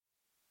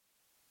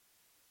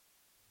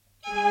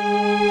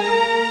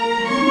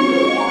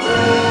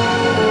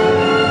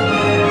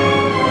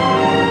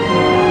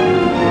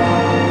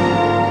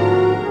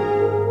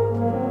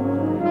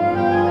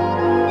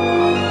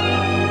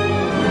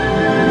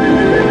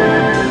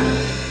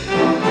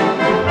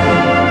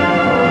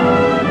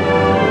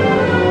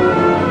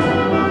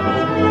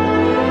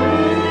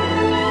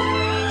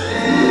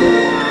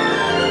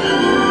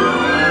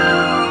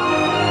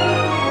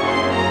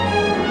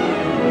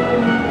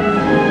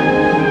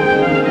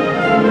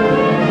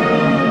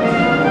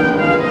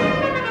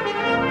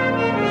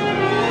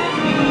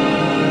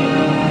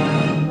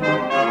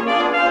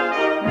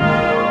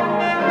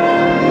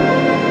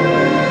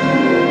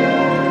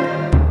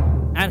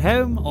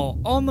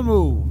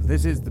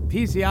This is the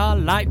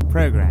PCR Light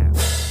Programme.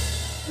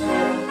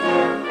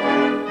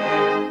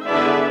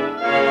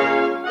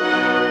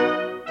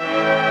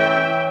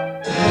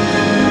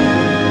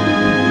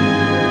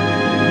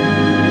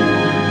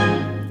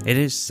 It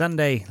is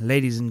Sunday,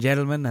 ladies and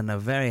gentlemen, and a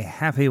very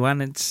happy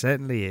one it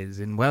certainly is,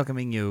 in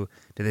welcoming you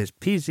to this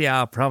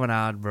PCR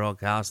Promenade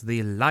broadcast,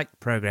 the Light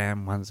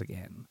Programme once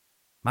again.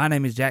 My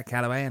name is Jack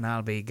Calloway, and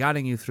I'll be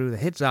guiding you through the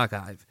hits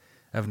archive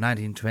of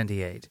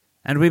 1928.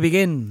 And we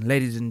begin,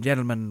 ladies and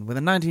gentlemen, with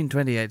a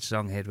 1928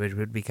 song hit which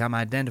would become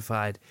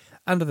identified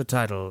under the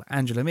title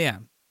Angela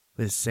Mia,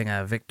 with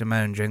singer Vic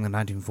Damone during the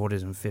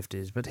 1940s and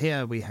 50s. But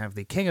here we have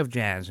the king of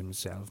jazz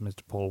himself,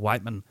 Mr. Paul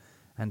Whiteman,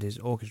 and his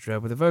orchestra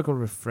with a vocal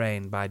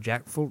refrain by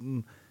Jack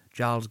Fulton,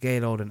 Giles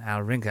Gaylord and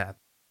Al Rinker.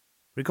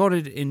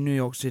 Recorded in New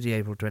York City,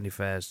 April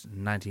 21st,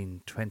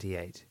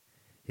 1928.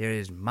 Here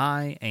is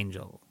My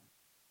Angel.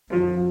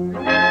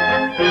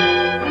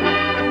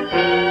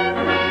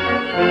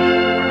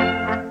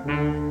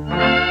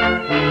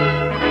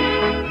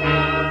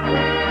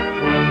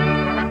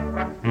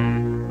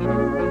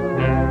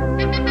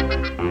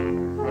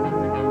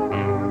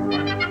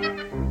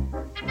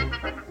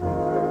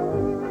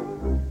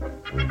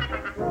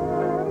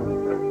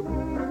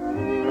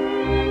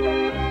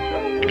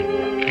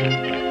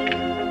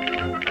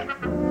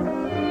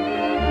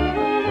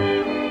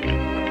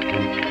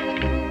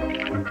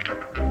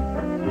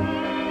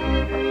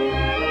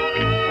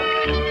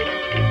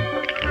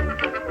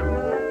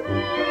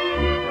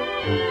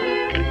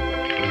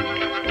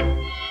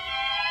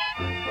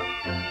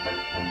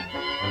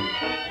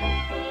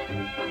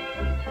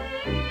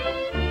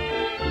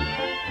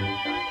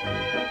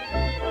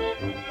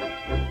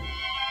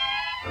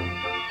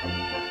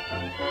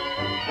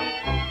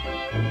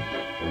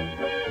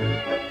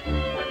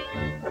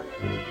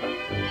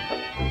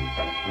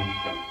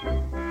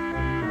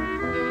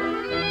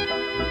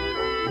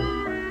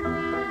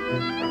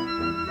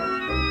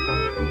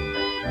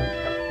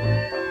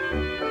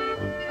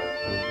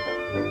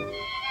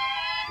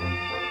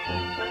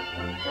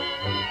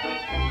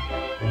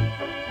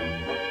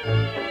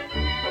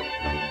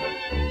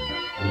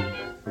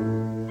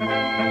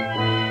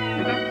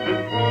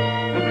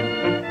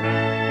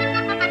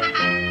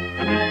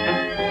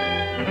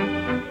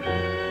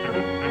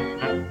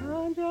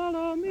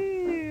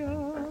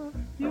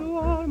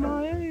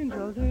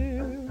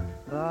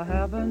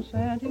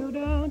 Sent you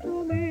down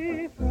to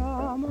me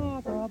from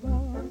up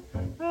above.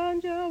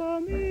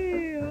 Angela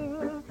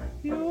Mia,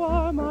 you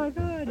are my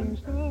guiding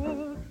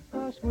star,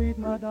 a sweet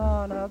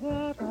Madonna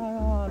that I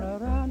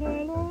honor and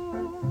I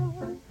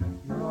love.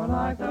 You're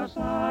like the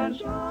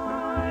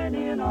sunshine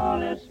in all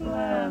its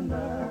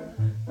splendor,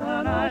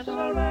 and I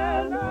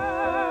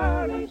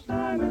surrender each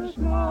time you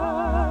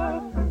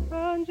smile.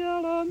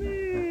 Angela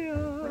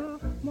Mia,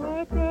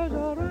 my prayers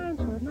are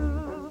answered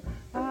now,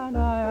 and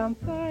I am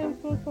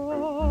thankful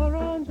for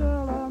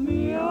Angela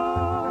Mia,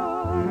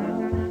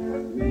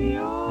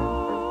 Mia.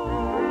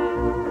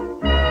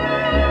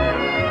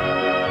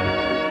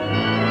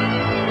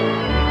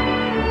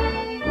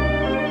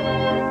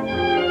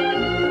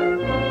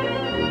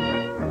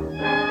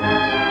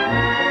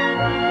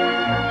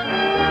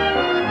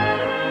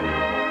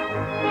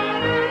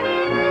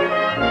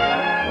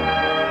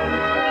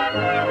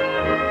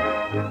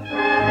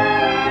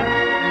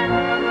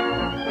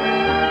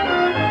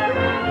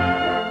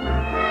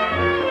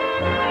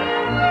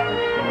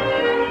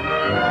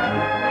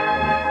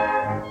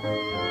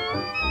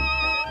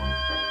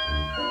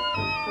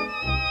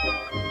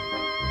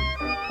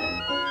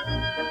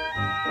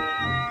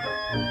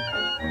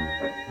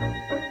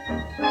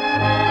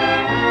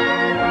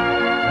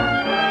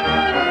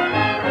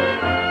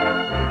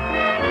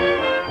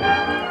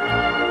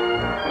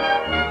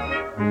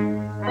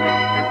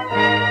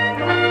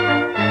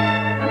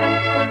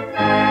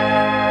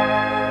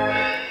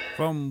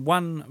 From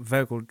one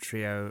vocal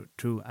trio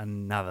to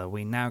another,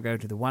 we now go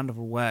to the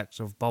wonderful works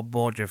of Bob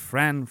Borger,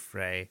 Fran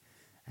Frey,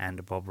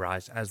 and Bob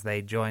Rice as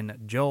they join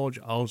George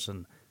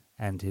Olsen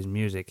and his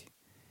music.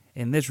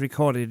 In this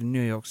recorded in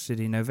New York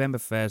City, November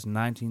 1st,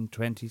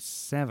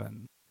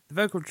 1927. The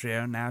vocal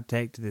trio now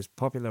take to this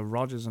popular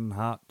Rodgers and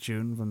Hart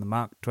tune from the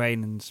Mark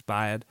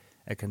Twain-inspired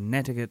A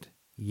Connecticut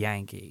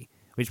Yankee,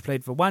 which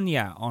played for 1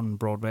 year on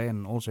Broadway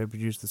and also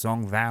produced the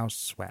song Thou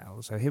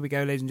Swell. So here we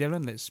go, ladies and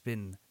gentlemen, let's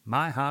spin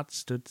My Heart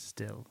Stood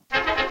Still.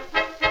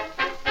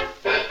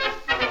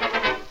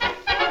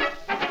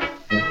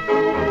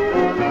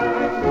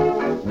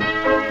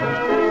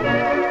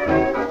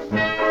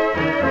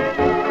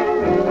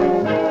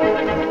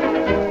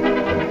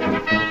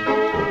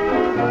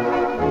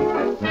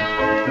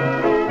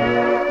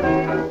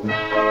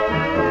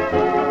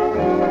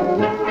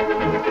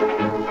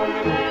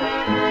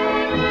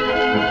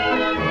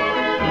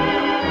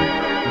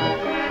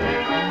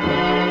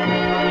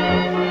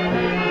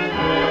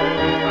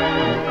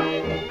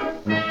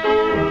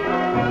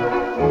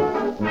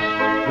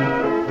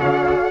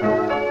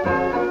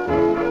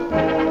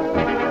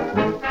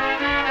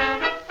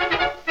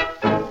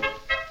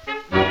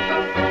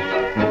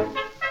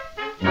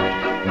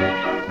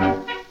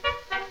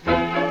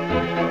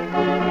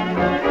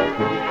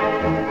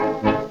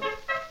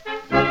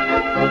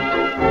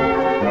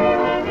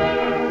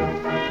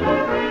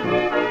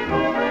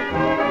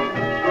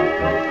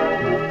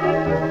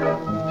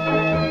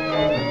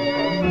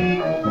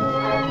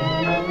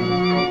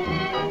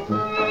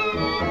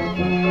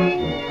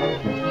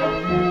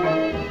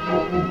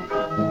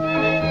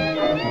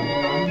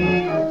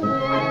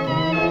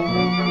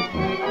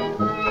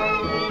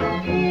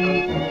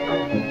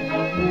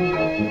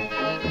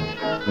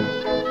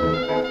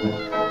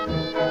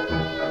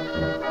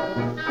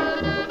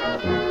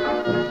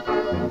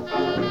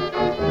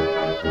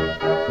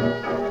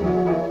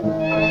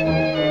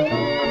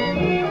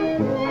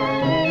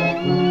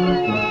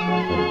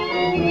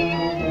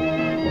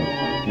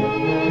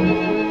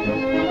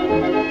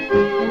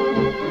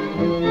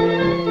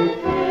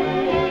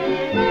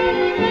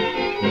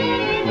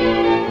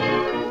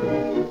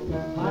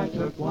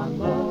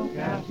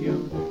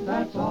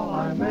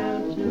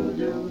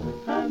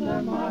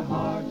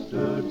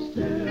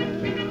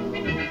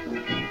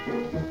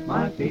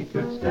 My feet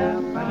could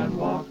step and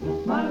walk,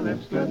 my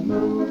lips could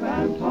move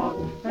and talk,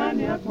 and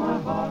yet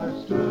my heart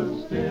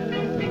stood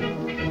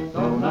still.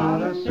 Though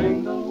not a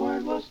single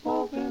word was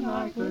spoken,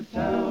 I could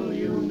tell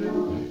you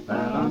knew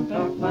that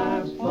unfelt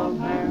clasp of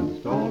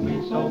hands told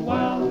me so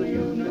well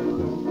you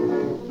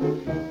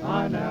knew.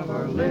 I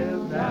never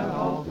lived at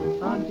all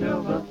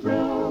until the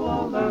thrill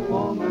of that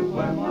moment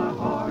when my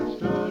heart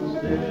stood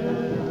still.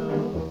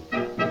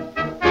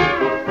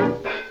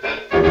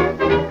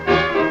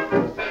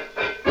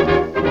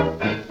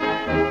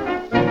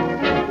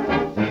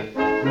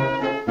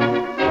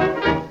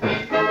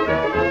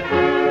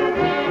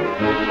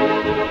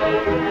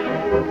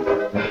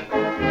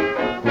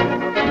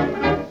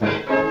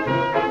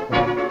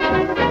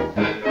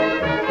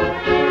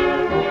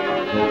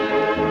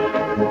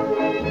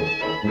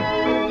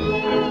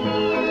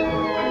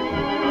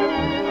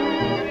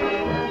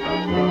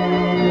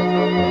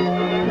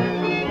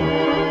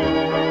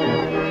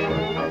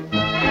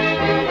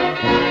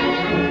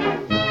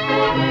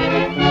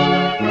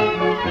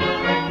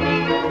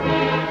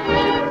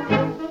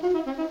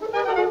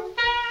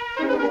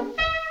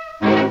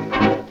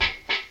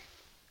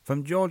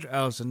 From George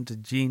Earlson to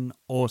Gene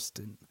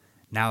Austen,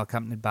 now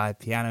accompanied by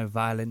piano,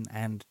 violin,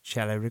 and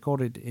cello,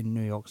 recorded in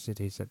New York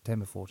City,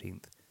 September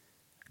 14th,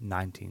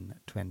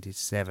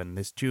 1927.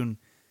 This tune,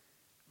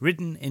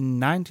 written in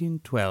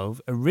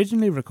 1912,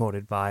 originally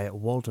recorded by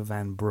Walter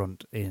Van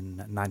Brunt in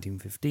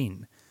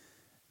 1915.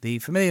 The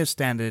familiar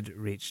standard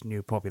reached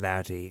new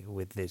popularity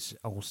with this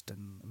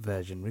Austen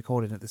version,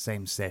 recorded at the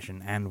same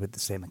session and with the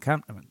same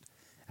accompaniment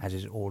as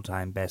his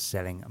all-time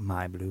best-selling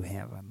My Blue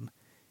Heaven.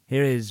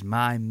 Here is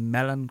My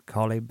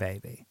Melancholy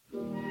Baby.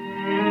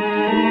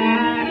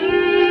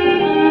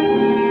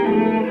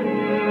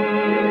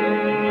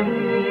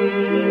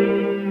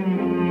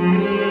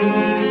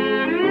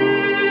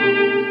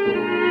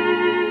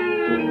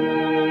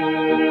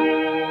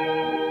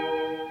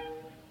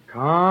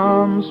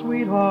 Come,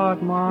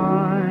 sweetheart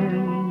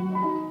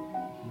mine,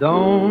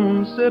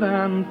 don't sit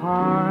and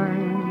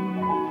pine.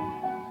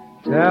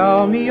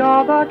 Tell me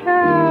all the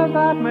cares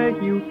that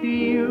make you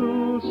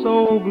feel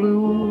so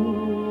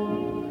blue.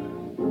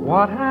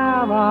 What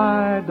have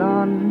I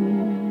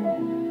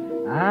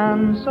done?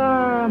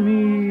 Answer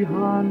me,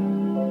 hon.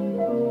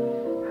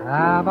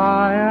 Have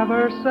I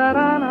ever said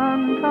an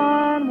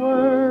unkind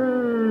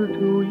word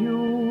to you?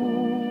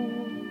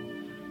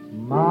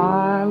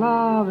 My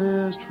love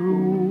is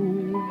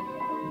true,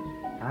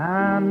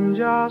 and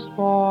just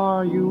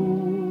for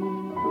you,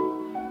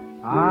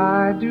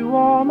 I'd do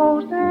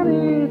almost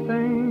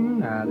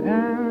anything at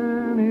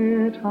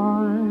any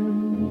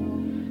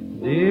time.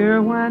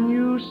 Dear, when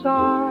you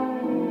sigh,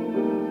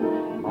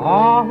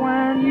 or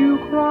when you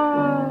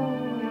cry,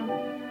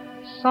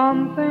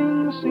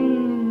 something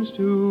seems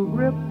to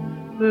grip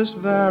this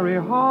very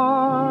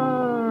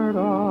heart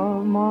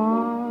of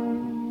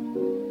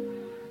mine.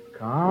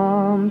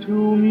 Come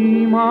to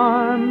me,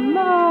 my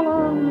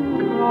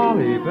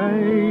melancholy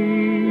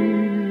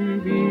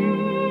baby,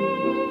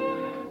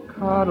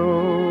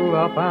 cuddle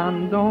up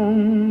and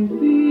don't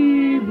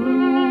be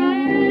blue.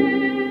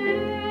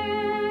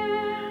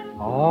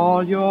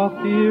 All your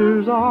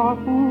fears are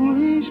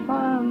foolish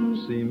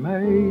fancy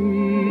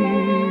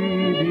maybes.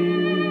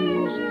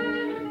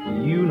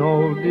 You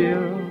know,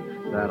 dear,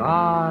 that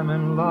I'm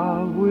in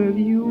love with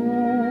you.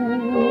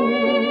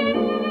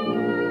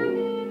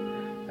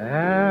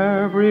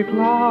 Every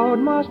cloud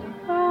must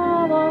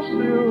have a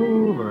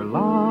silver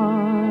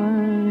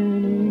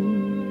lining.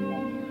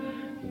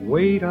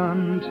 Wait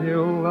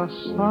until the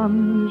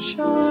sun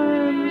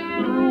shines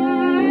through.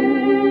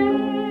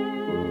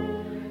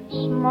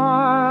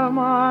 Smile,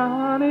 my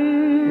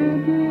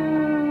honey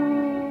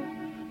dear,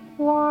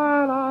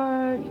 while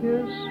I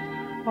kiss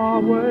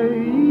away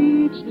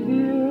each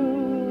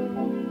tear,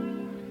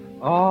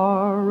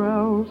 or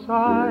else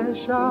I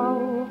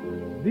shall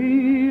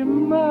be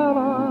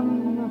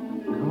melancholy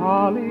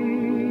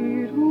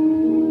too.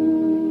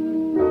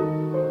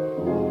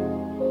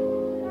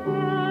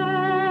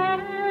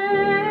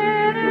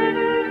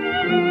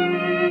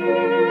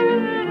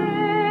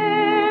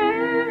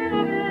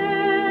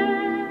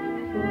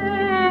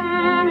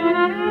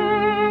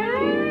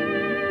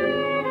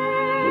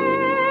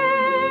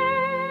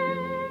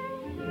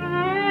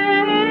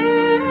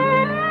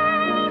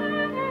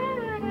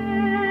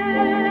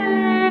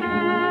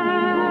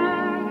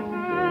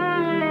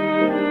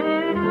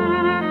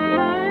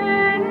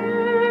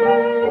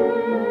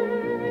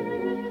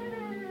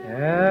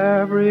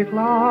 Every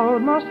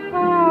cloud must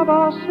have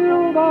a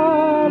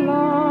silver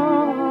lining,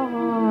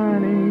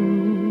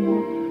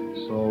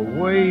 so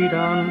wait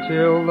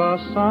until the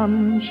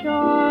sun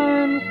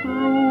shines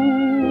through.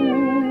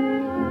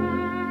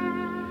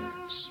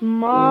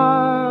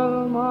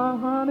 Smile, my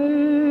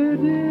honey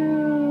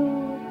dear,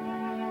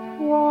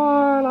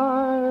 while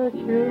I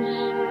kiss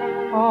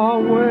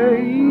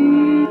away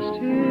each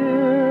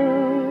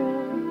tear,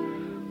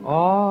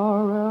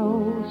 or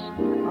else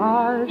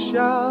I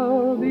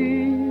shall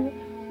be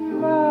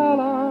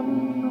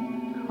melancholy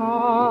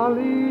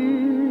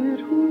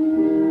too.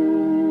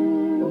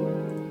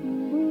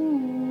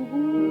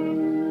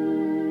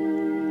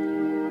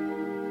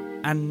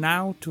 And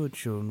now to a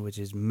tune which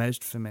is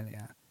most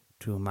familiar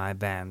to my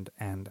band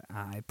and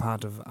I,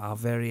 part of our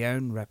very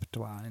own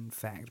repertoire, in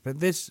fact. But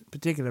this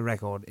particular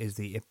record is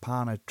the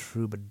Ipana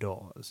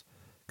Troubadours,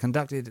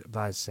 conducted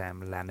by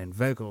Sam Lannon,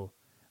 vocal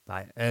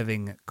by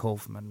Irving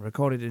Kaufman,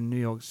 recorded in New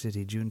York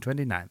City, June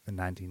 29th,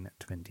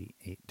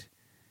 1928.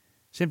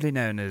 Simply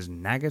known as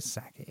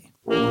Nagasaki.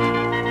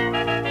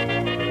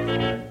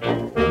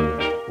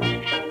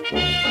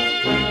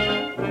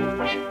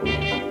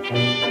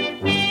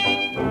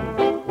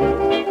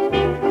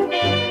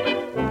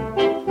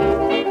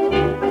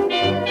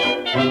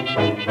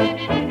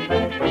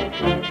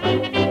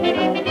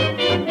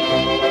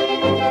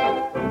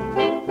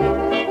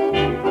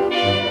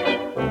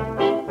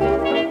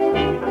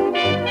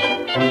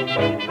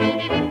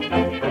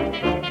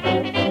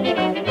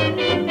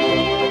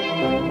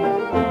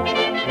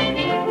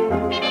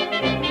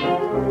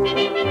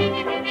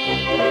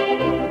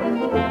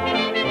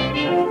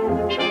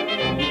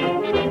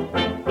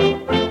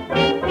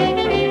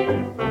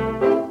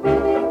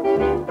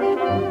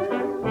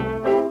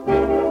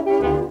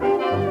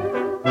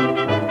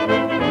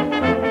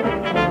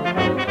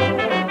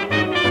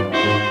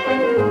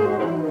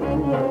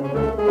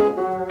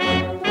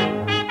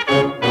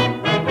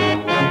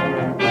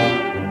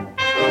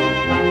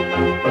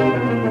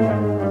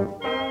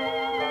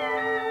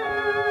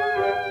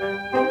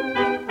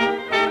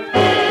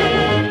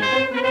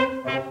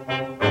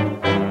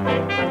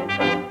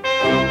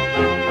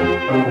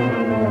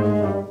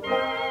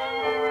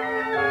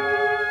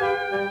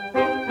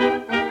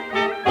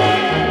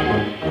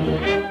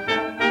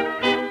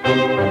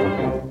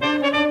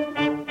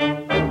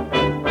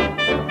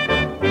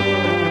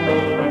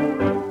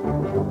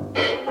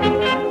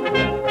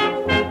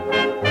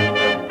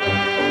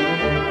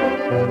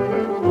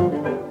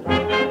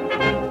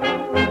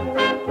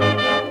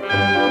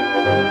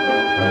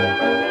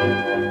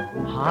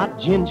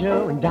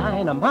 Ginger and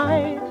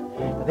dynamite,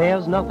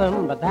 there's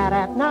nothing but that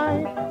at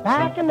night.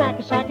 Back in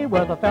Nagasaki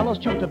where the fellas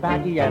chew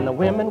tobacco and the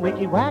women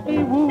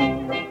wicky-wacky woo.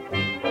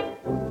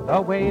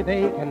 The way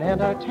they can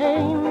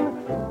entertain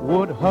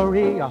would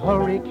hurry a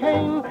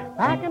hurricane.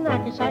 Back in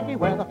Nagasaki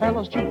where the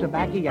fellas chew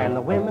tobacco and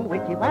the women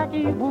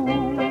wicky-wacky woo.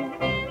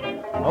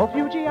 Oh,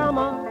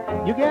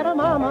 Fujiyama, you get a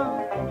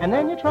mama, and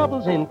then your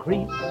troubles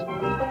increase.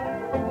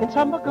 In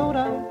some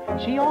pagoda,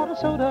 she ordered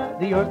soda,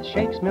 the earth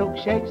shakes,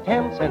 milkshakes,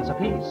 10 cents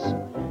apiece.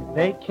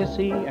 They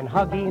kissy and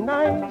huggy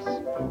nice.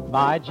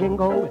 By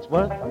jingo, it's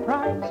worth the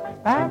price.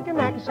 Back in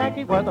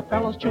Nagasaki, where the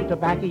fellows chew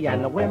tobacco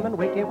and the women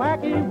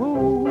wicky-wacky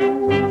woo.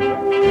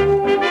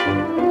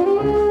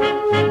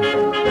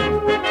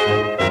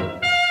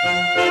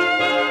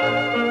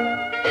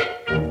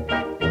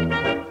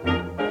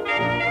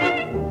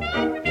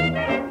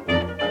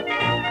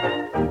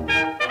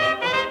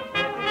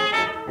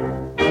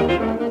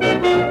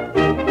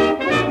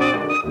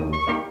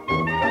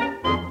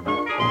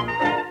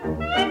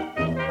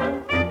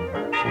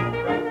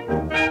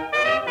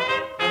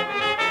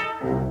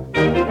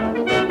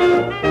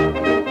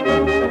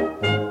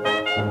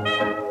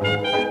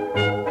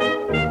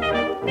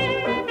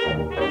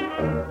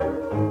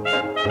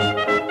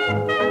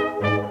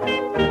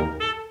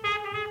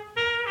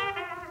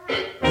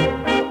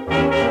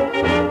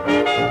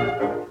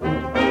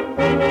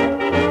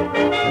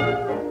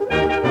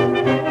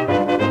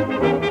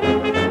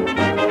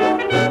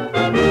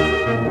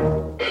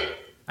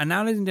 And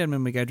now, ladies and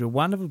gentlemen, we go to a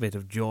wonderful bit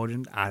of George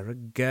and Ira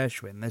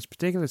Gershwin. This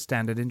particular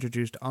standard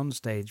introduced on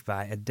stage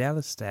by Adele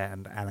Astaire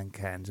and Alan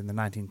Kearns in the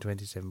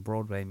 1927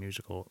 Broadway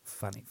musical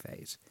Funny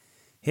Face.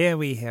 Here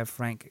we hear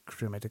Frank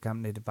Krumit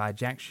accompanied by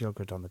Jack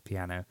Shilkert on the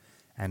piano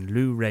and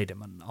Lou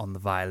Raderman on the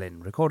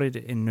violin, recorded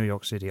in New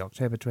York City,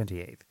 October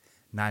 28th,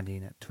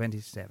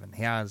 1927.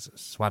 Here's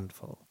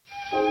Swandful.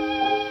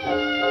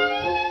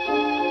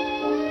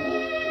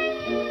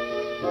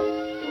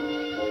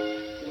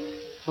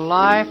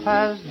 Life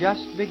has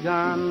just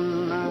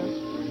begun.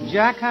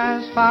 Jack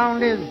has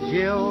found his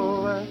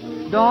Jill.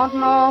 Don't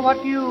know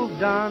what you've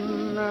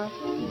done,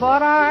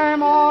 but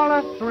I'm all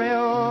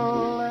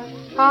athrill.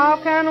 How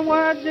can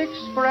words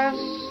express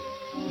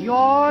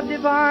your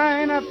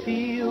divine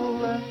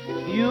appeal?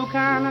 You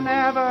can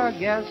never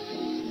guess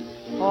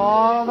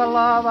all the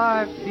love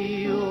I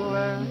feel.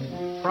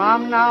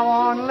 From now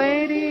on,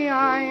 lady,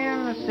 I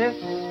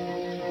insist.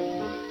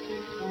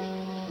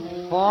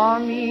 For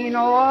me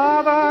no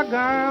other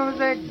girls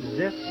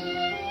exist.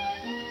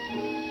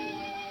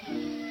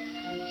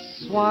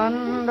 It's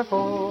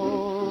wonderful,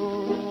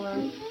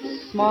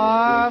 it's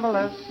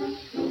marvelous.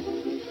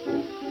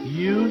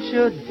 You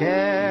should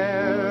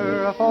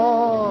care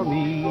for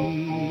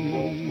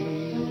me.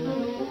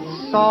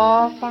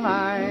 Soft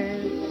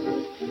nights,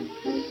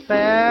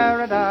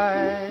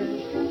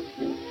 paradise.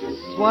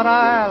 It's what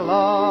I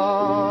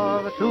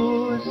love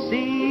to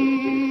see.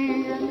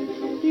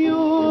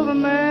 You've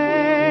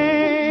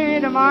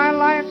made my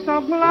life so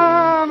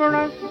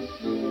glamorous.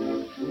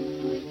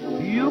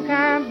 You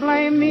can't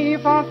blame me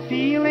for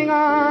feeling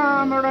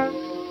amorous.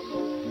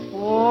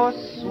 Oh,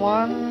 it's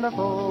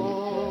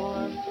wonderful,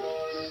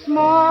 it's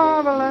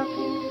marvelous.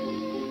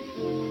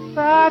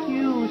 that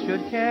you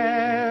should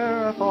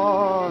care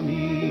for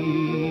me.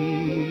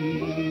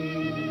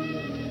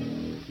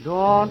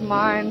 Don't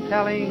mind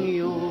telling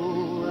you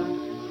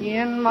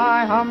in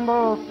my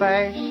humble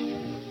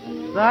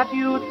fashion that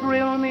you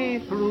thrill me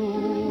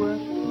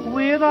through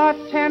with a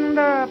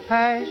tender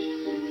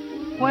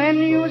passion. When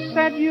you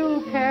said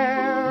you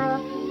care,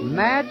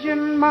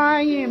 imagine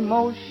my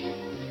emotion.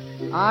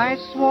 I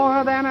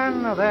swore then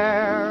and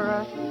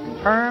there,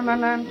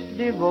 permanent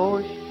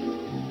devotion.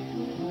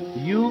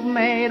 You've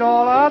made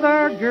all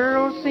other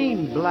girls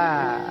seem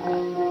black.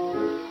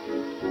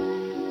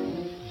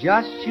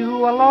 Just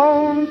you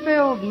alone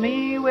filled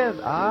me with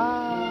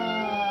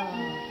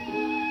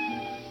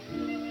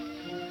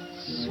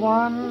it's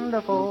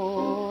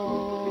wonderful,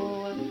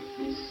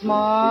 it's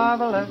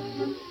marvelous.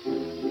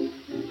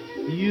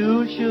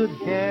 You should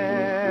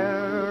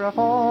care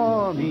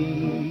for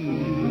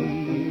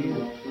me.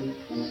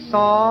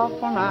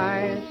 Soft and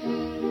nice,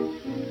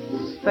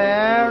 it's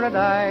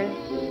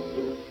paradise.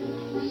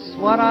 It's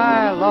what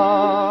I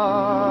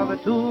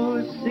love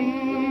to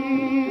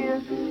see.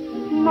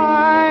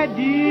 My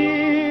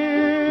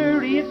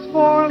dear, it's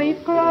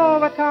 4-leaf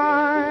clover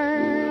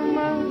time.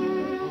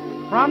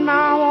 From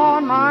now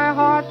on my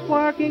heart's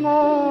working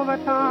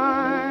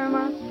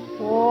overtime.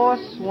 Oh,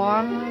 it's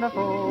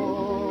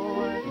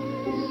wonderful,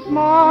 it's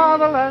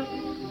marvelous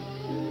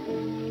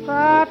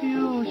that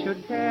you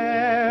should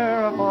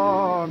care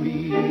for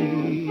me.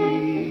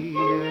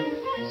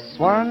 It's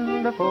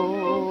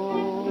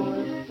wonderful,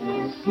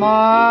 it's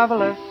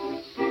marvelous.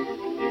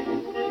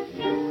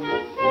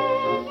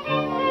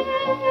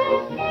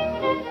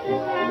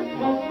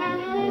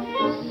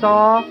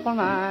 Soft and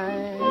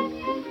nice,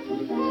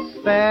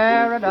 it's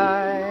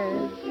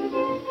paradise.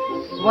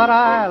 It's what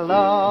I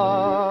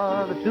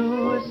love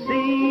to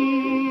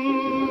see.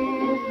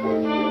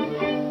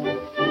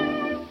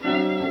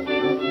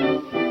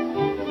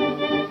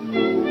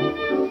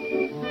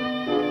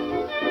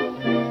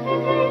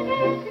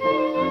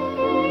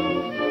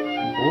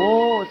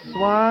 Oh, it's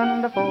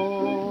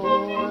wonderful,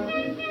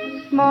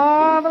 it's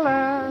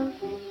marvelous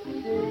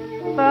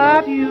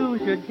that you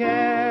should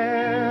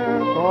care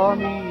for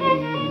me.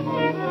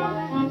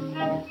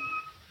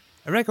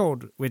 A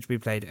record which we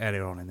played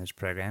earlier on in this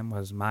program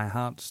was My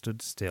Heart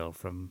Stood Still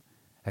from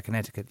a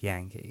Connecticut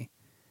Yankee.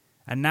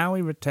 And now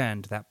we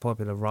return to that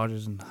popular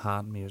Rodgers and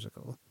Hart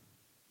musical.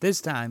 This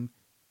time,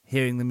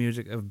 hearing the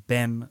music of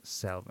Ben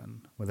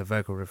Selvin with a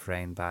vocal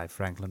refrain by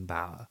Franklin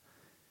Bauer.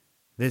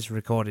 This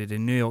recorded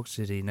in New York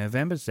City,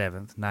 November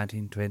 7th,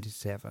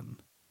 1927,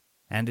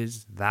 and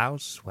is Thou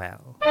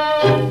Swell.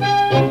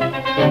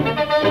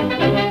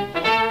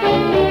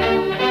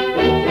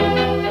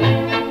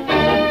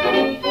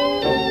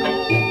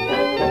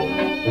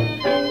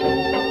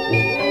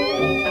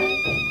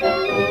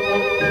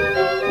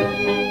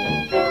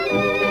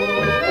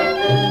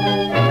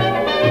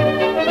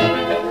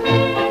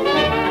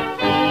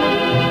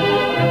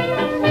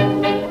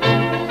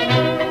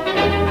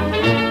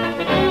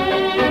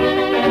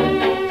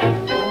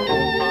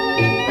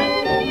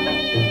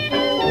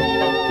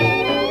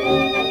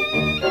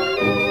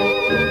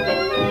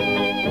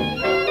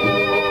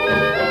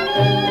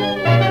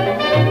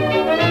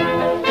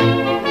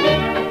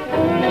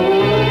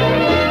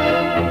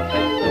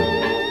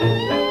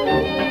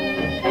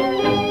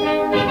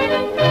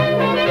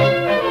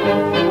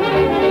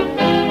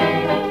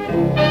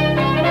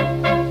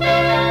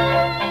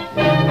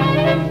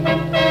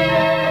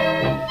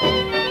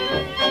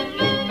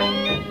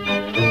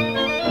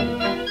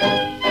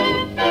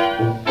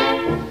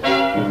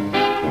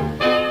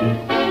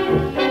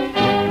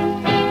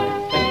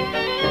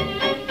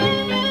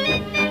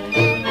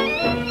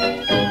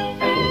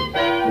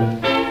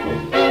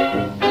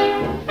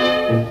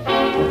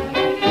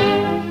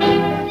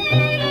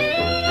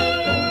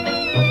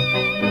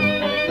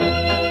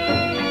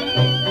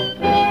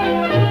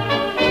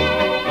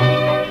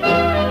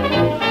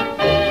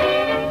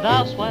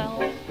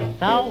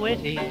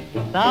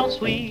 Thou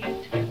sweet,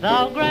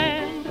 thou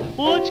grand,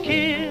 wouldst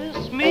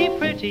kiss me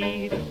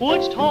pretty,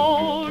 wouldst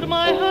hold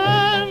my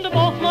hand,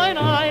 both mine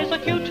eyes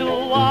acute to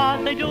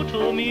what they do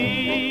to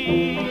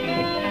me.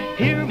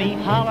 Hear me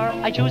holler,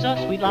 I choose a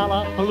sweet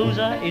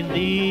lollapalooza in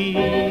thee.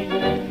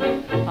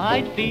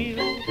 I'd feel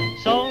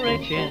so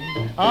rich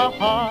in a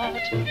heart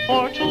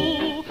for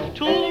two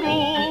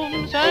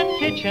rooms and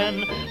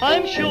kitchen,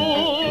 I'm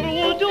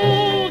sure would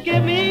do.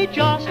 Give me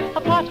just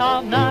a plot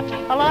of nut,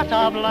 a lot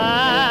of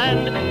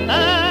land,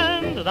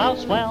 and thou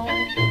swell,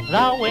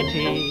 thou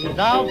witty,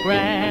 thou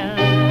grand.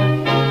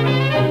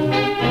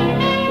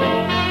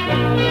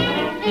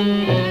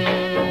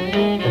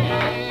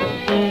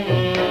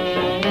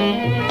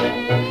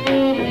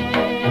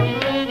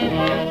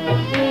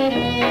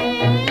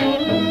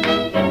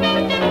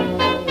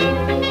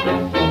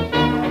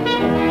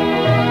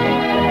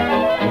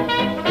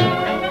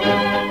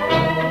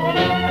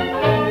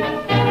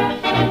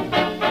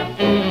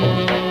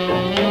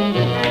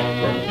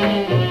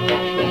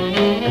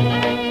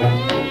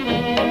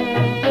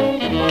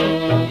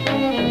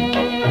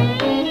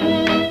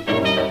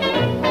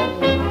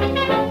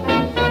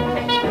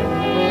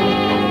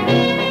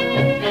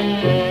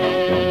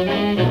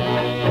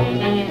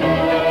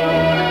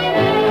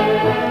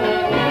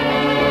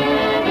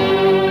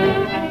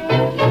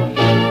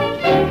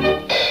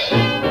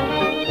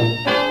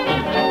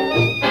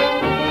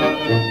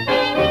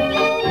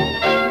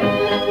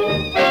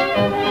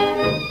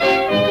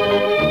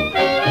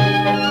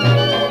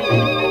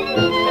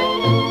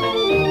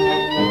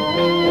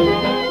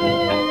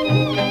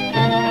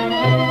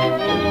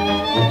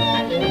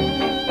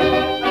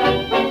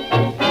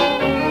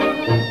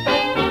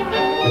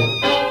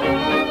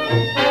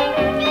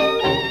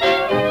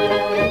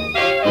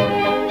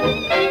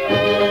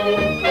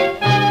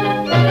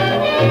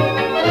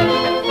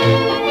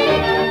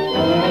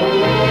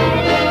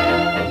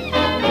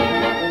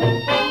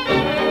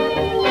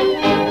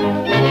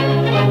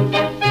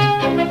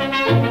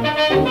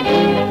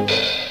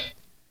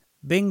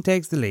 Bing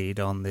takes the lead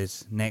on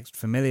this next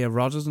familiar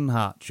Rodgers and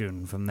Hart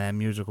tune from their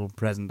musical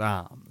Present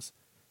Arms.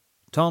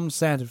 Tom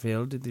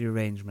Satterfield did the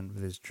arrangement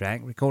for this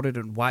track, recorded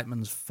at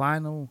Whiteman's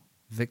final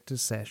Victor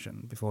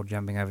session before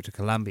jumping over to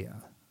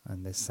Columbia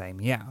in this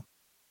same year.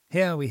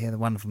 Here we hear the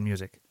wonderful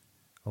music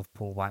of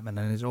Paul Whiteman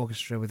and his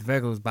orchestra with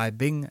vocals by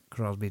Bing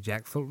Crosby,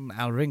 Jack Fulton,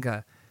 Al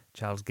Rinker,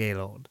 Charles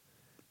Gaylord.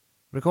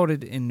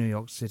 Recorded in New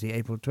York City,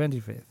 April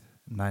 25th,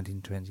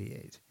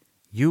 1928.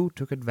 You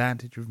Took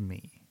Advantage of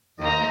Me.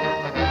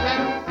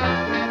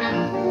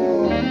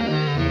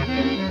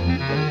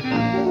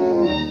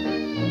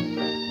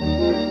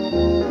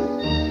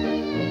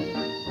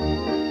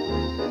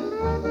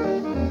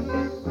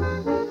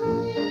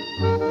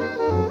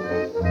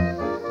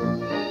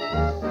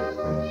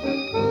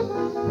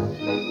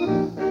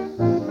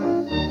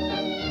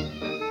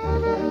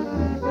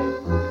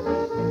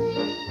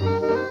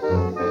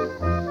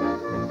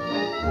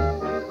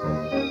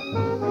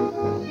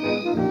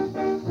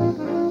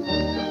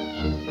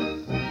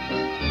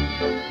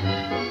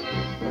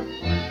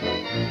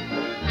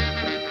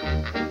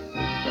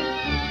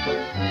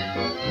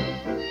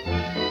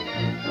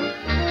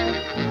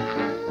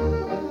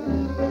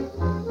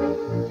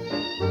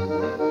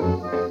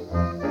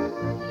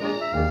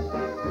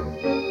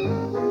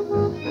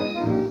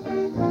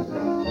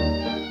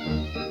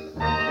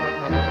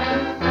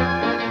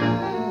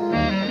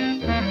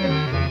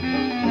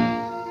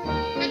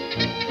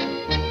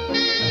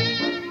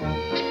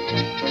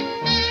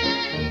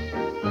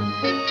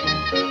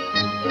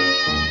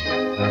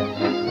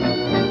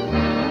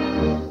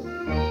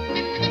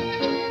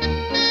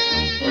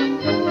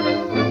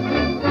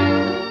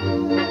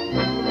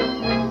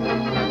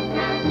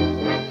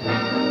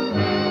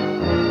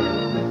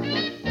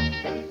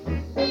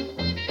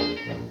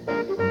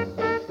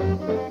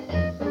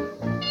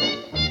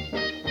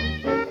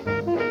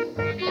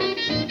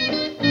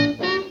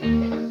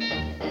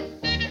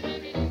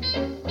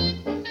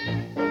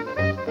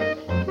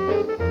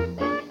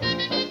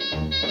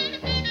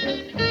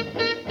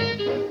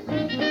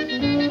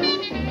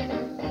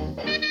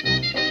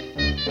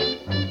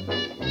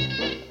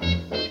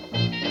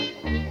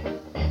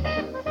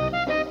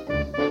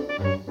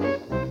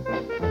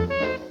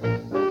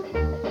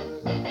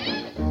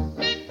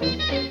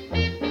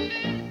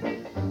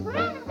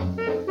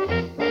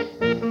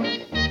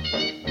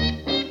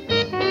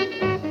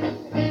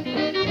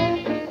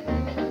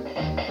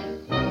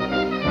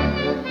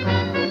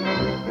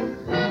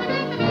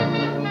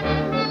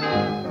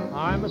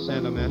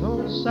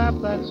 Sap,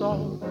 that's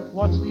all.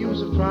 What's the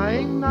use of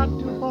trying not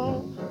to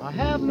fall? I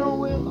have no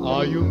will.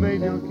 Oh, you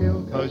made your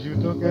kill, 'cause you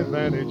took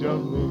advantage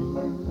of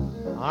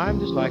me. I'm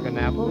just like an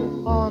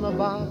apple on a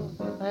bough,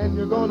 and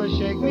you're gonna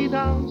shake me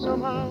down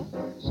somehow.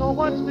 So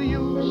what's the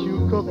use?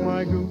 You cooked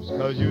my goose,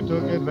 'cause you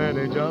took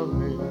advantage of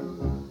me.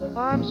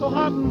 I'm so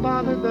hot and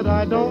bothered that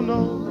I don't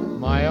know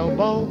my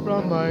elbow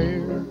from my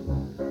ear.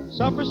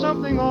 Suffer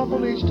something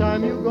awful each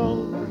time you go,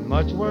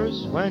 much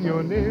worse when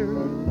you're near.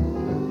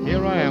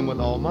 Here I am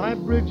with all my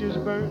bridges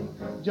burned,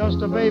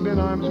 just a babe in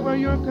arms where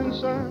you're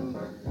concerned.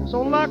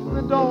 So lock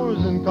the doors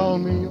and call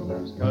me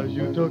yours, 'cause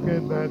you took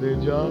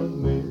advantage of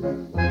me.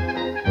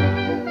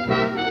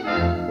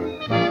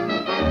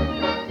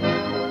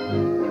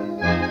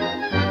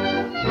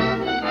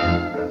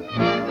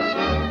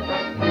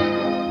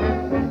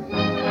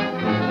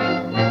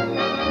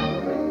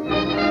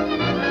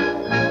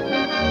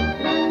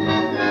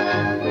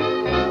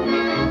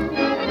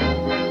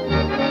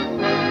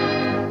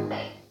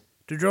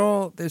 To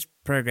draw this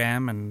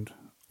program and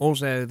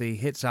also the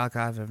Hits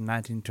Archive of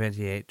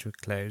 1928 to a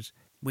close,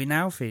 we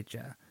now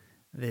feature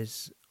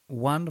this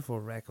wonderful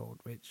record,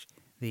 which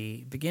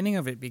the beginning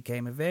of it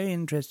became a very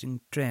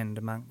interesting trend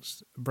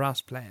amongst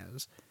brass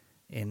players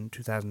in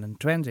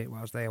 2020,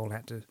 whilst they all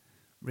had to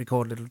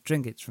record little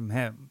trinkets from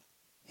home.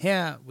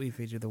 Here we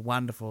feature the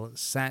wonderful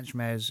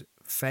Satchmo's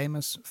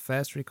famous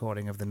first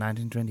recording of the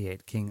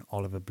 1928 King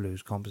Oliver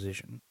Blues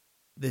composition.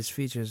 This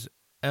features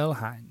Earl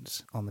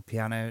Hines on the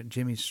piano,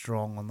 Jimmy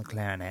Strong on the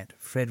clarinet,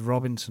 Fred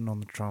Robinson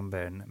on the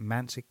trombone,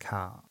 Mancy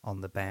Carr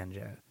on the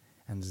banjo,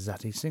 and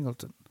Zutty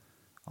Singleton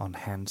on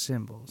hand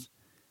cymbals.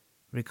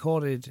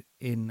 Recorded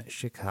in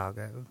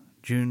Chicago,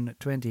 June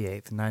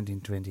 28,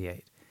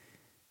 1928,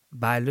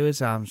 by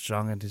Louis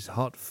Armstrong and his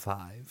Hot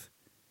Five.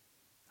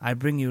 I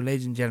bring you,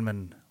 ladies and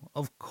gentlemen,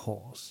 of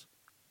course,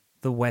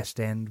 the West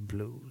End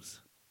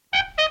Blues.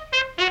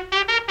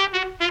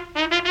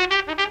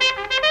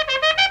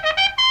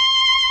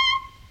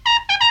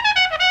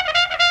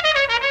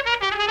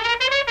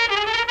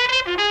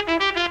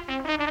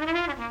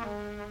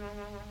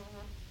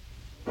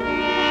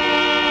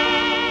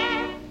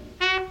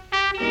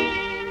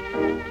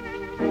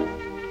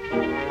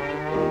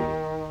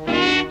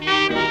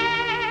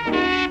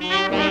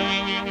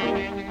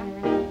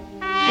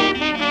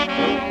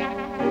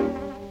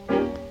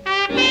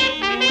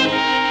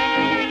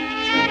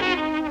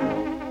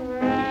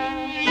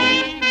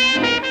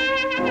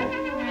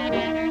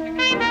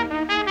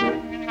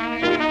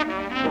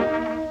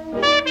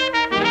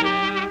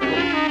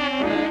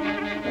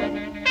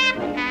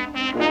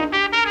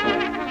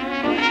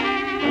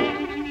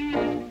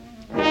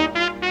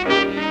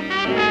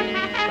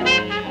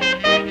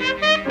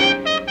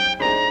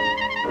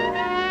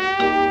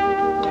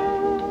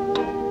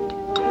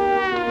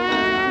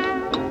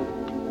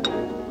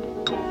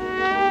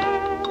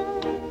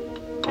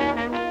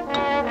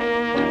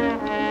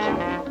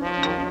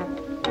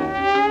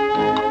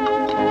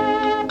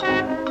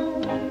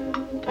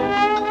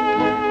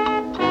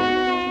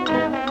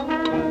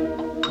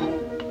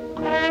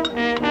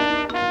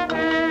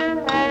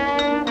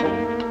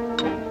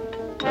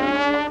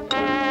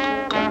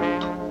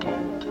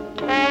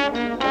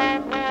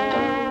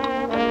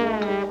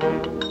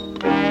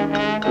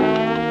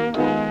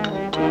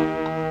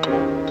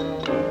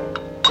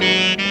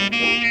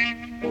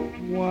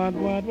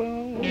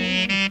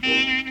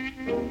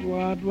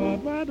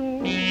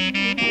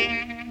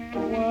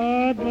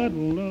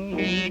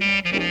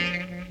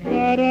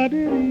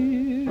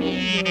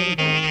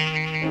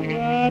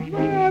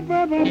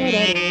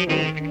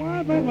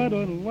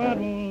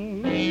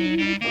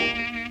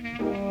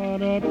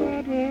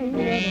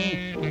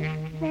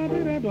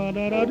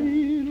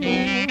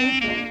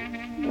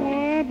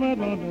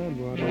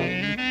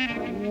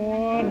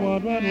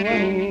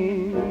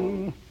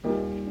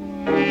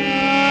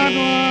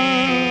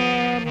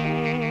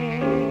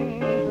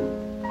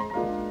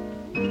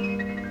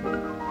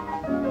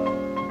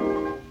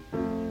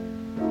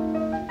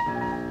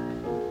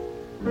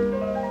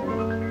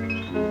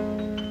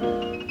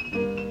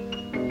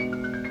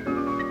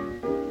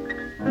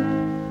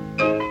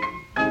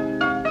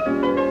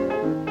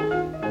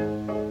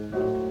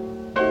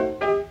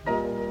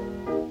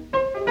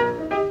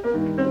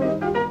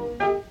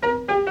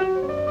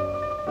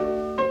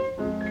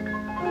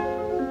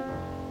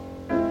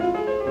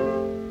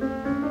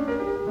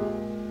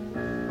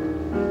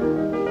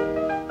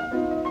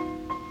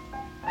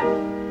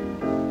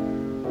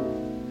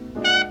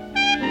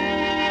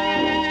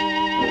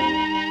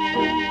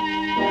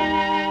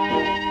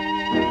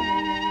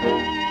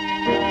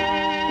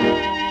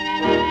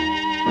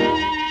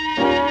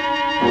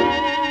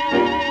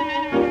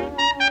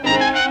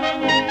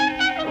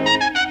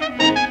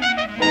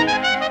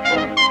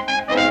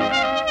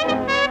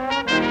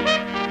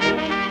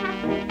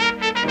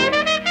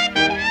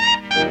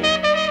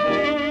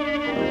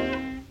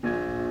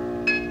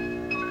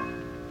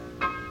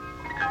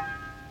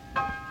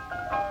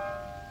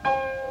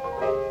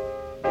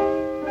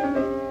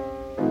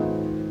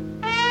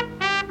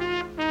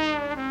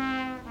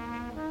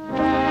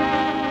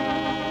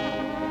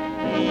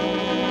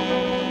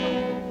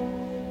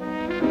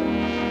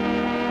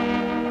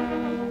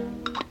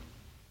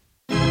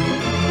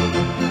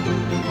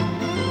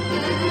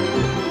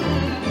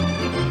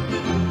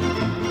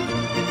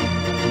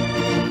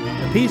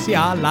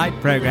 PCR Light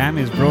Programme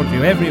is brought to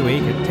you every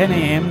week at 10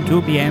 a.m,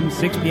 2 p.m,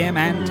 6 p.m.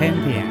 and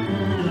 10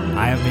 p.m.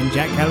 I have been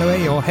Jack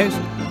Calloway, your host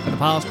for the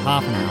past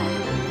half an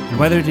hour. And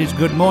whether it is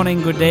good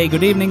morning, good day,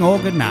 good evening or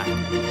good night,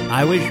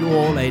 I wish you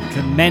all a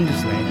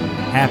tremendously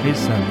happy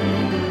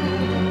Sunday.